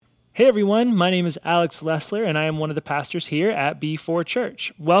Hey everyone, my name is Alex Lessler and I am one of the pastors here at B4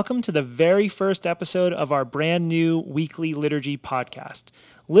 Church. Welcome to the very first episode of our brand new weekly liturgy podcast.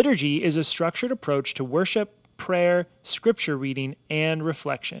 Liturgy is a structured approach to worship, prayer, scripture reading, and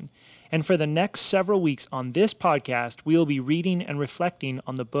reflection. And for the next several weeks on this podcast, we will be reading and reflecting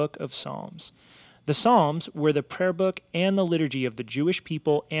on the book of Psalms. The Psalms were the prayer book and the liturgy of the Jewish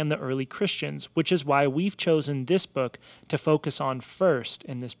people and the early Christians, which is why we've chosen this book to focus on first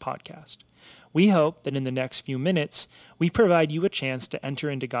in this podcast. We hope that in the next few minutes, we provide you a chance to enter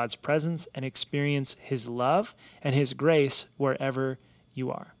into God's presence and experience His love and His grace wherever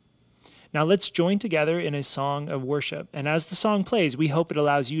you are. Now let's join together in a song of worship, and as the song plays, we hope it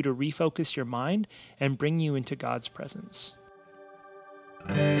allows you to refocus your mind and bring you into God's presence.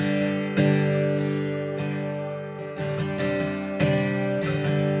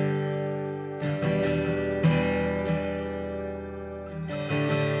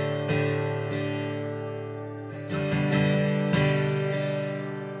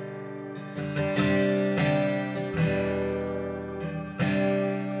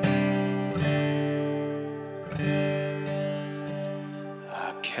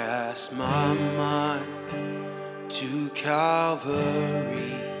 Cast my mind to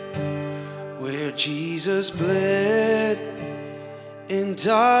Calvary, where Jesus bled and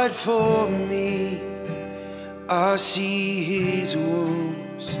died for me. I see His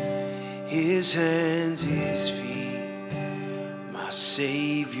wounds, His hands, His feet, my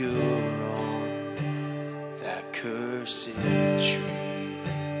Savior on that cursed tree.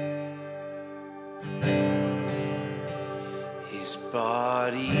 His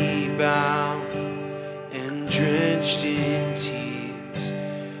body bound and drenched in tears,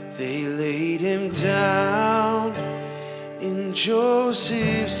 they laid Him down in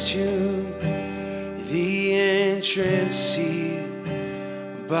Joseph's tomb, the entrance sealed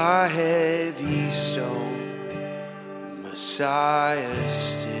by heavy stone. Messiah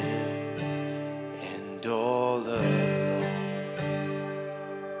stood and all alone.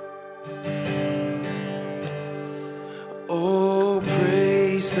 Oh,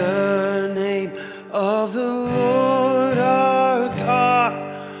 praise the name of the Lord our God.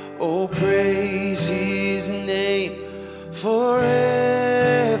 Oh, praise His name forevermore.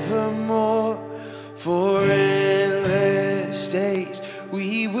 For endless days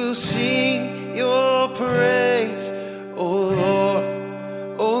we will sing your praise, O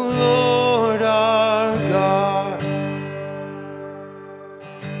Lord our God.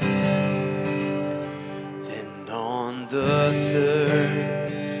 Then on the third,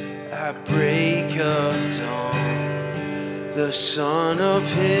 at break of dawn, the Son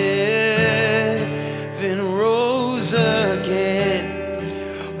of Heaven rose again.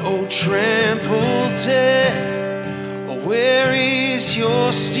 O trampled death, oh, where is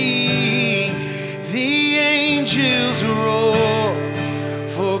your sting? The angels roar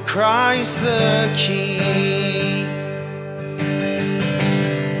for Christ the King.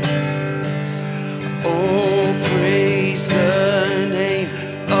 Oh, praise the name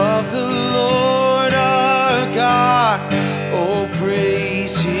of the Lord our God. Oh,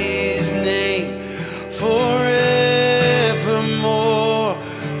 praise His name forevermore.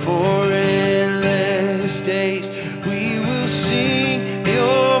 For endless days we will sing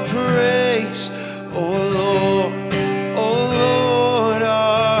your praise, O Lord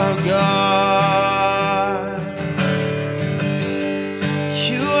our God.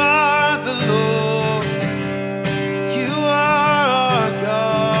 You are the Lord, you are our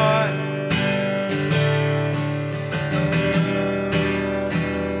God.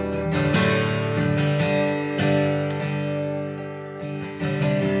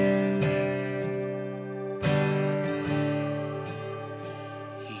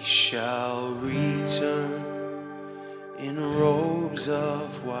 He shall return in robes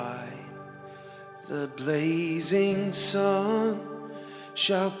of white. The blazing sun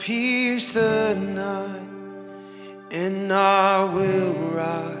shall pierce the night, and I will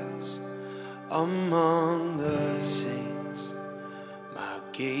rise among the saints, my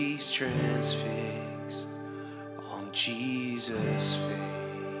gaze transfixed on Jesus' face.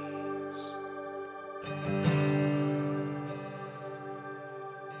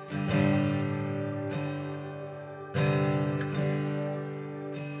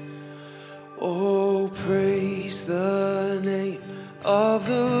 Oh, praise the name of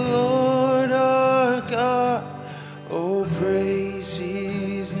the Lord our God. Oh, praise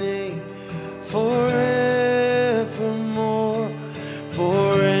His name forevermore.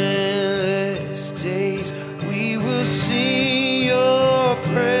 For endless days we will sing your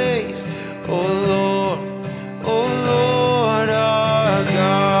praise, O Lord our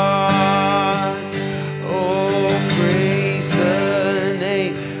God.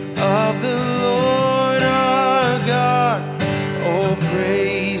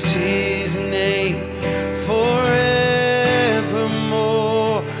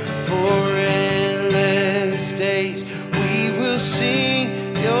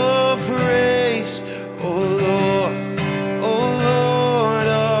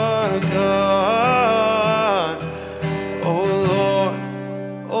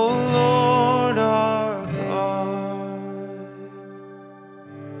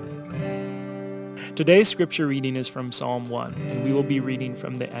 Today's scripture reading is from Psalm 1, and we will be reading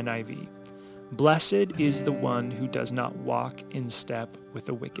from the NIV. Blessed is the one who does not walk in step with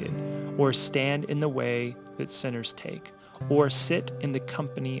the wicked, or stand in the way that sinners take, or sit in the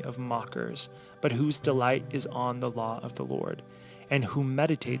company of mockers, but whose delight is on the law of the Lord, and who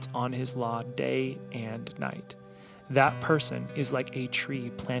meditates on his law day and night. That person is like a tree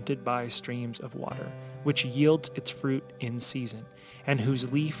planted by streams of water, which yields its fruit in season, and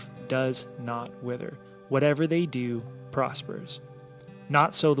whose leaf does not wither. Whatever they do prospers.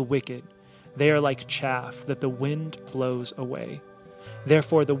 Not so the wicked. They are like chaff that the wind blows away.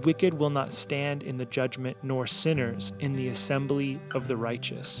 Therefore the wicked will not stand in the judgment, nor sinners in the assembly of the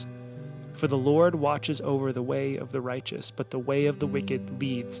righteous. For the Lord watches over the way of the righteous, but the way of the wicked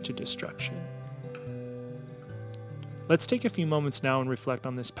leads to destruction. Let's take a few moments now and reflect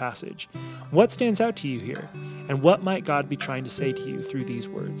on this passage. What stands out to you here? And what might God be trying to say to you through these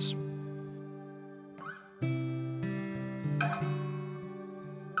words?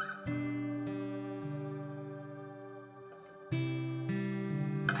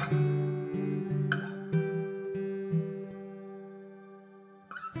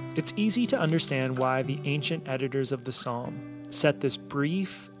 It's easy to understand why the ancient editors of the psalm set this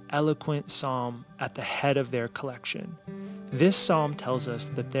brief, eloquent psalm at the head of their collection. This psalm tells us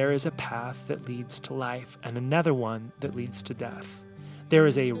that there is a path that leads to life and another one that leads to death. There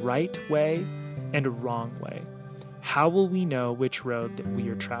is a right way and a wrong way. How will we know which road that we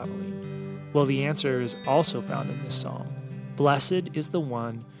are traveling? Well, the answer is also found in this psalm. Blessed is the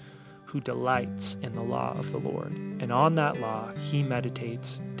one who delights in the law of the Lord, and on that law he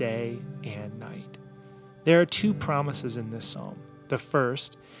meditates day and night. There are two promises in this psalm. The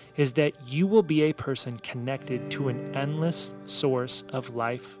first is that you will be a person connected to an endless source of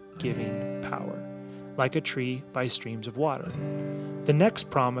life-giving power, like a tree by streams of water. The next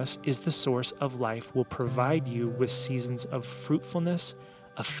promise is the source of life will provide you with seasons of fruitfulness,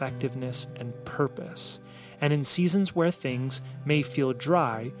 effectiveness, and purpose. And in seasons where things may feel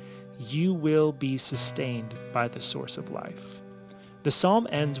dry, you will be sustained by the source of life. The psalm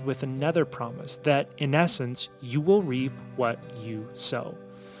ends with another promise that, in essence, you will reap what you sow.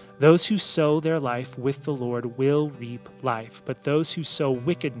 Those who sow their life with the Lord will reap life, but those who sow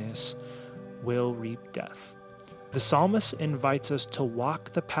wickedness will reap death. The psalmist invites us to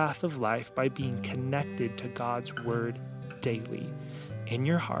walk the path of life by being connected to God's word daily, in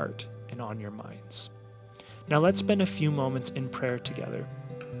your heart and on your minds. Now let's spend a few moments in prayer together.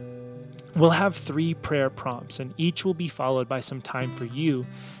 We'll have 3 prayer prompts, and each will be followed by some time for you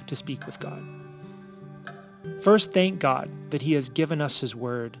to speak with God. First, thank God that He has given us His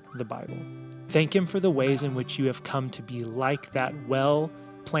Word, the Bible. Thank Him for the ways in which you have come to be like that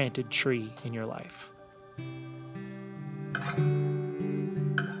well-planted tree in your life.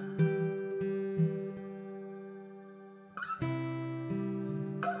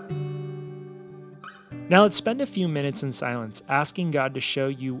 Now let's spend a few minutes in silence asking God to show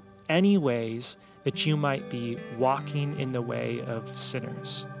you any ways that you might be walking in the way of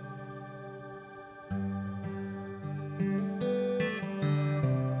sinners.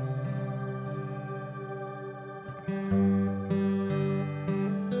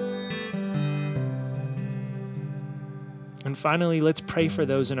 And finally, let's pray for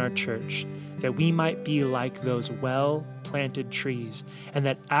those in our church, that we might be like those well-planted trees, and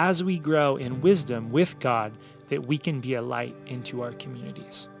that as we grow in wisdom with God, that we can be a light into our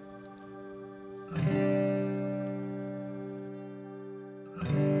communities.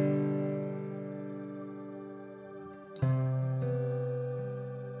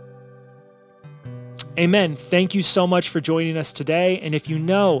 Amen. Thank you so much for joining us today. And if you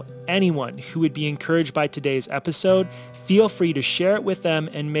know anyone who would be encouraged by today's episode, feel free to share it with them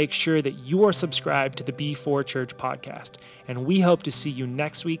and make sure that you are subscribed to the B4 Church podcast. And we hope to see you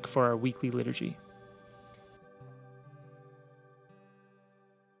next week for our weekly liturgy.